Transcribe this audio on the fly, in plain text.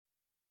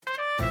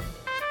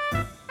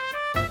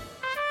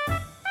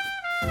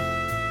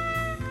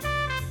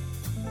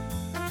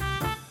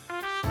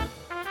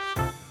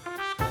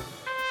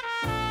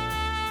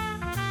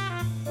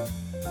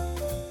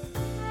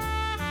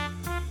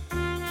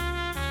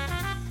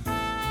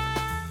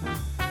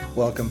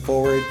Welcome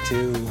forward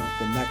to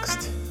the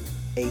next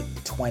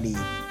 8:20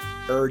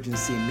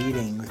 urgency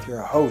meeting with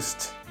your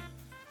host,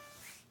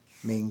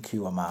 Ming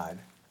Q Ahmad.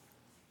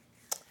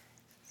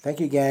 Thank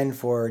you again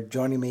for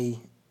joining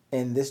me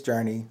in this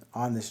journey,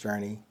 on this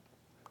journey.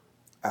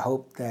 I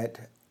hope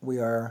that we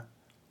are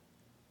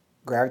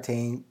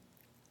gravitating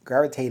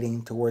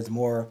towards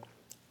more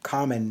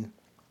common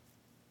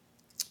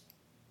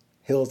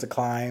hills to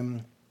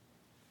climb,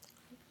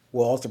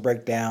 walls to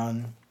break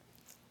down,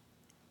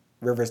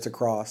 rivers to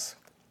cross.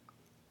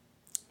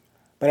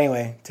 But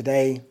anyway,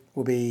 today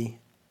will be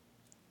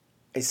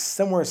a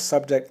similar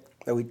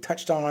subject that we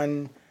touched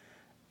on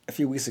a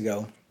few weeks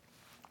ago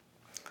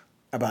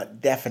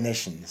about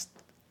definitions.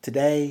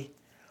 Today,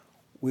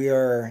 we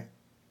are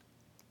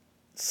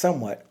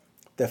somewhat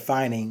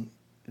defining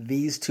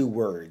these two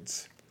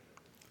words,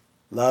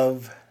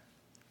 love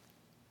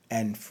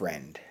and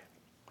friend.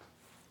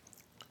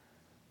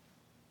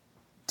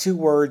 Two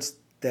words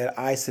that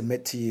I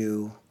submit to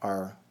you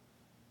are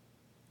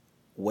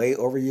way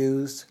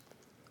overused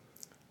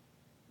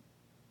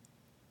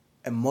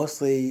and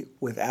mostly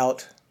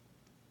without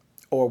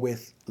or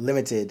with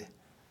limited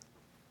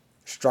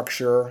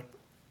structure,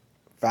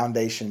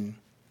 foundation,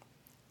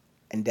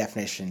 and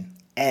definition,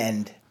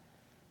 and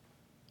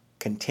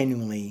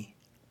continually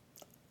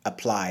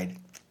applied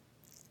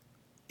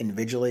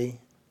individually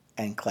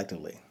and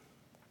collectively.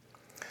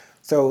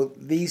 So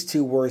these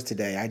two words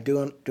today, I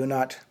do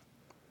not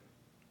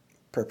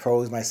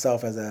propose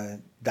myself as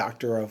a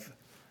doctor of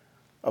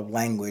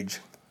language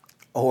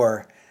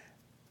or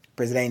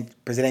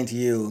presenting to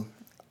you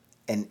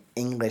an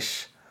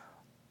English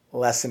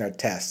lesson or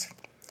test.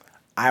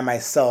 I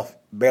myself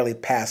barely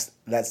passed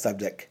that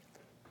subject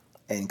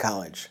in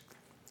college.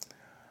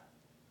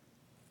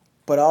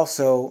 But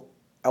also,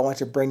 I want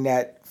to bring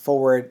that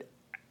forward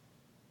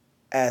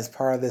as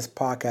part of this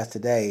podcast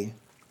today.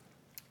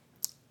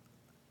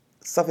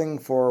 Something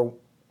for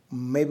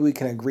maybe we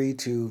can agree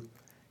to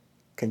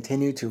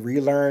continue to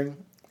relearn,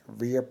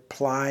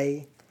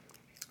 reapply,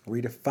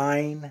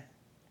 redefine,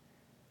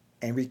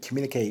 and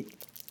recommunicate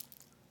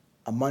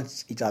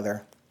amongst each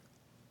other,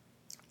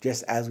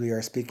 just as we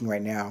are speaking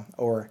right now,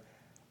 or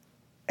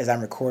as I'm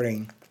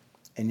recording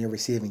and you're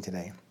receiving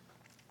today.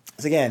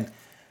 So again,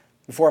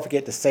 before I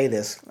forget to say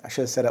this, I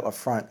should have said up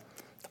front,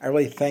 I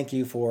really thank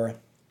you for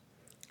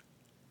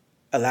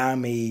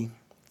allowing me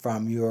by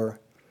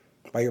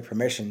your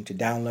permission to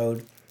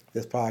download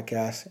this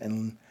podcast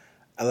and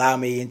allow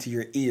me into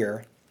your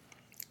ear.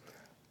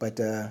 But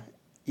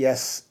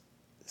yes,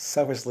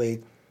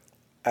 selfishly,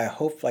 I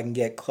hope I can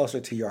get closer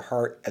to your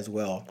heart as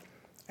well.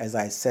 As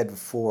I said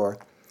before,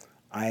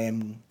 I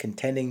am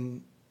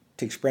contending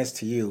to express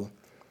to you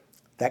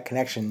that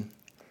connection,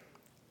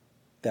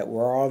 that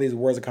where all these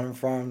words are coming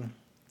from,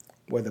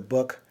 where the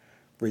book,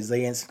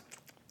 Resilience,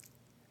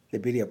 the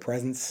Beauty of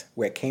Presence,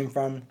 where it came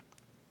from,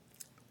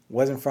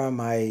 wasn't from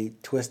my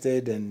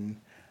twisted and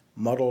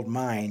muddled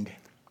mind.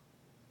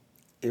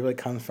 It really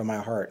comes from my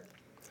heart,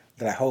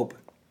 that I hope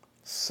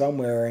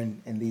somewhere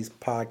in these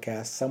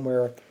podcasts,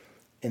 somewhere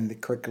in the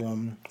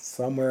curriculum,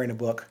 somewhere in the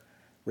book,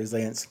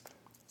 Resilience,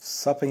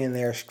 something in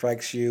there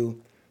strikes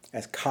you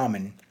as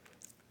common,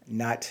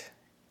 not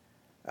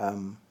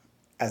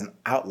as an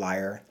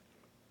outlier,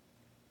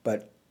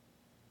 but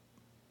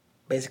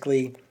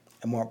basically,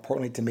 and more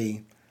importantly to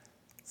me,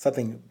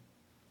 something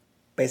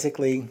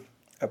basically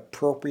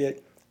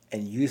appropriate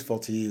and useful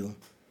to you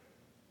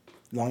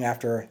long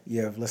after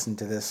you have listened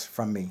to this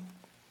from me.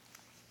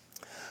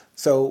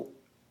 So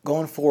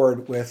going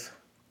forward with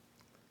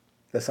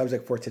the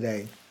subject for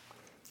today,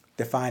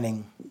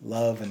 defining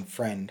love and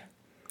friend.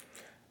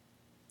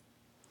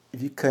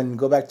 If you can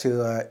go back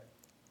to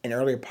an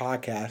earlier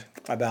podcast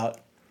about,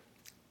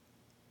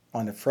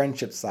 on the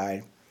friendship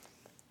side,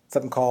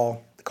 something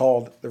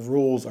called the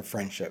rules of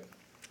friendship.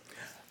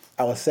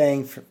 I was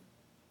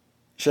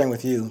sharing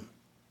with you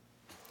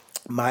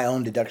my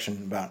own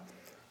deduction about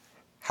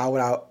how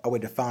I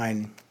would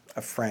define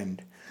a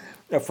friend.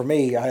 You know, for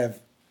me, I have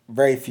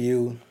very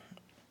few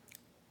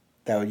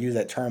that I would use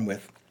that term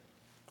with.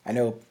 I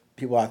know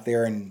people out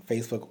there in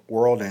Facebook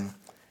world and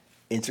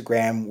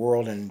Instagram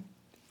world and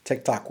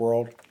TikTok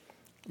world,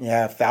 you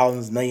have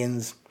thousands,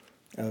 millions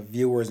of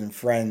viewers and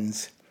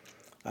friends.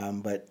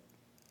 But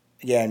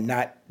again,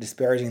 not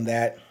disparaging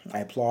that. I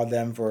applaud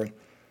them for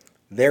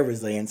their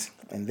resilience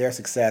and their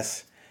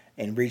success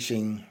in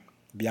reaching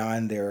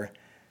beyond their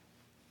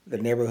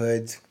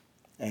neighborhoods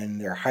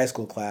and their high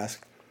school class,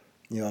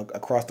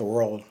 across the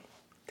world,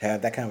 to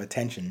have that kind of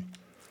attention.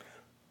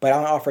 But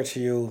I'll offer to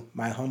you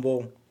my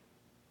humble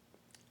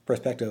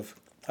perspective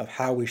of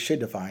how we should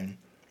define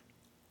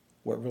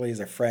what really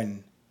is a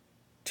friend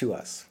to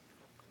us.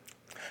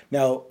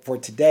 Now, for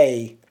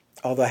today,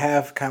 although I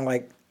have kind of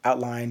like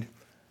outlined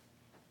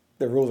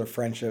the rules of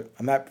friendship,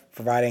 I'm not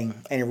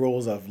providing any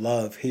rules of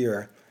love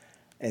here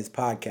in this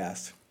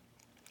podcast.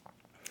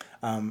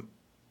 I'm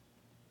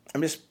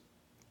just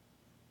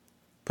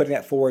putting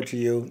that forward to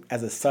you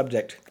as a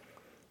subject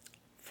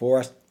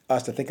for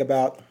us to think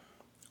about,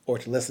 or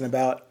to listen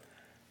about,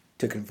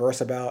 to converse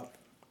about,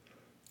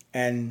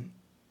 And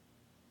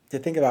to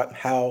think about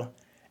how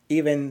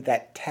even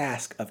that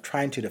task of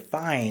trying to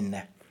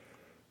define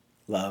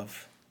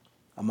love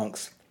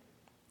amongst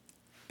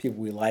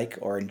people we like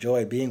or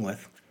enjoy being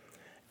with,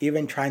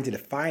 even trying to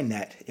define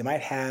that, it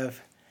might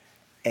have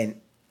an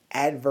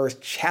adverse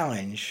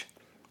challenge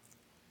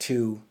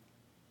to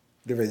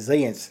the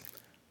resilience,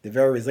 the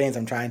very resilience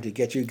I'm trying to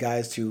get you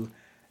guys to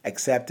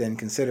accept and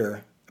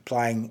consider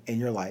applying in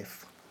your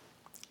life.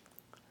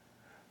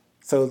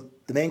 So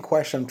the main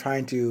question I'm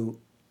trying to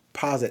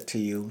posit to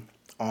you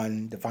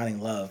on defining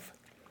love,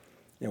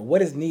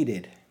 what is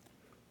needed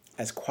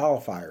as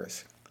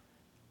qualifiers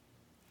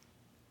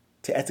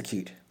to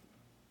execute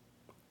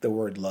the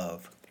word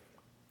love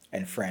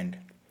and friend?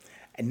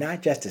 And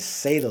not just to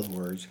say those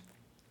words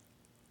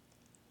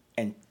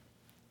and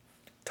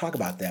talk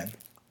about them.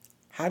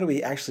 How do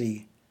we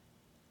actually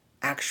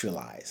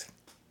actualize,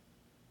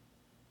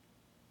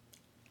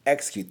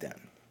 execute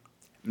them,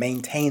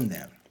 maintain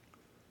them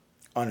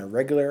on a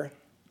regular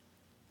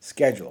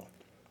schedule?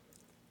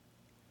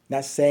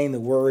 Not saying the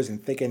words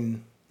and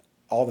thinking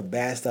all the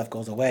bad stuff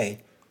goes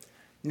away.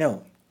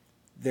 No,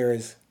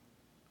 there's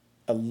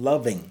a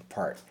loving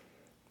part.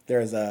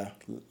 There's a,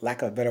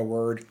 lack of a better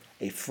word,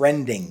 a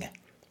friending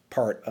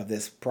part of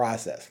this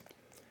process.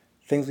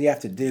 Things we have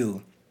to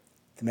do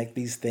to make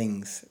these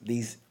things,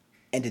 these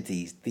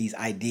entities, these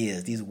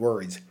ideas, these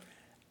words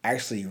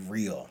actually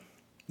real,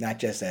 not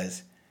just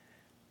as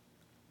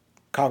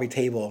coffee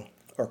table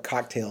or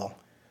cocktail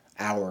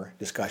hour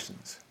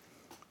discussions.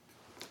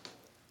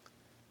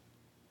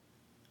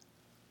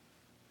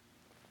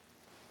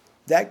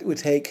 That would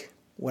take,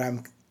 what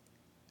I'm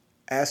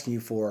asking you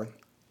for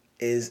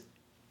is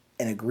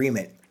an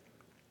agreement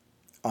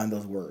on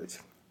those words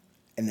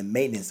and the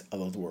maintenance of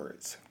those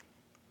words.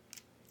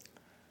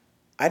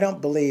 I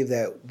don't believe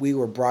that we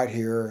were brought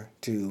here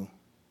to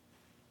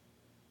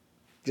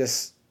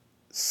just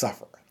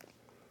suffer.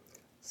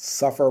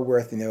 Suffer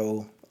with,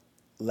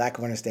 lack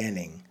of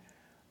understanding,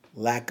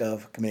 lack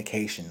of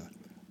communication,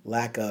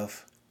 lack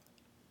of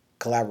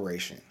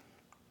collaboration,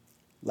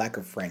 lack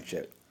of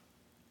friendship,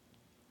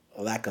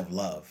 lack of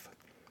love.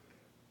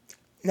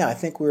 No, I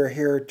think we're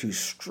here to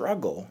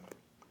struggle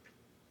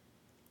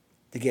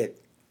to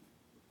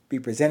be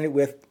presented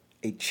with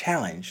a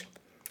challenge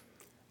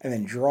and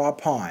then draw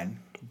upon,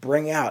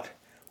 bring out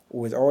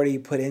what was already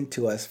put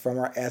into us from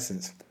our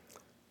essence,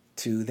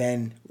 to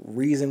then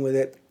reason with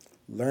it,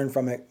 learn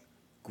from it,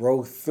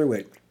 grow through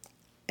it,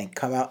 and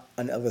come out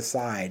on the other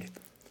side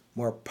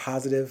more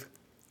positive,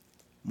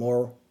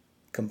 more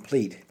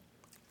complete,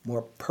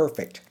 more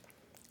perfect,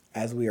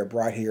 as we are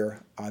brought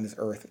here on this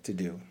earth to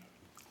do.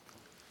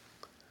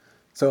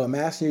 So I'm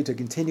asking you to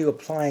continue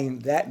applying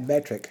that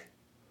metric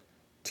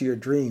to your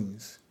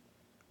dreams,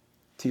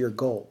 to your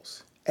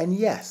goals, and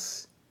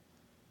yes,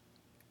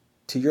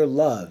 to your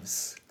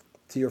loves,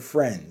 to your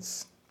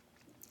friends,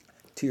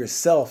 to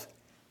yourself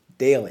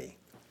daily,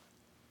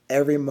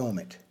 every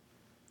moment,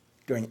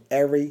 during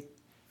every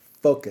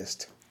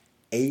focused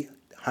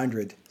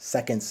 800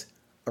 seconds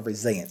of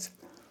resilience,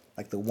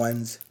 like the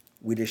ones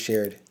we just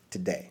shared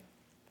today.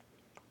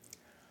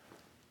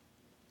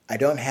 I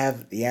don't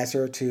have the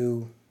answer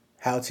to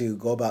how to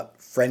go about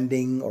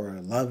friending or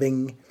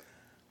loving,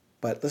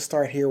 but let's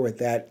start here with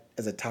that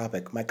as a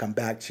topic. Might come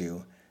back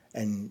to,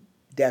 and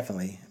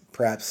definitely,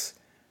 perhaps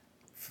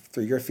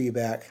through your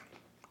feedback,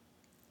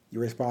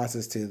 your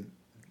responses to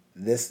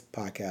this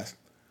podcast,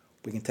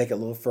 we can take it a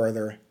little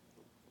further,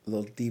 a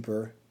little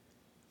deeper,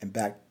 and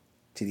back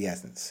to the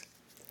essence.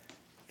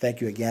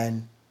 Thank you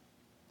again.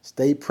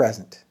 Stay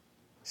present,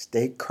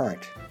 stay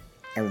current,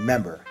 and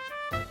remember,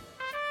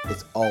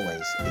 it's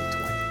always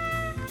 820.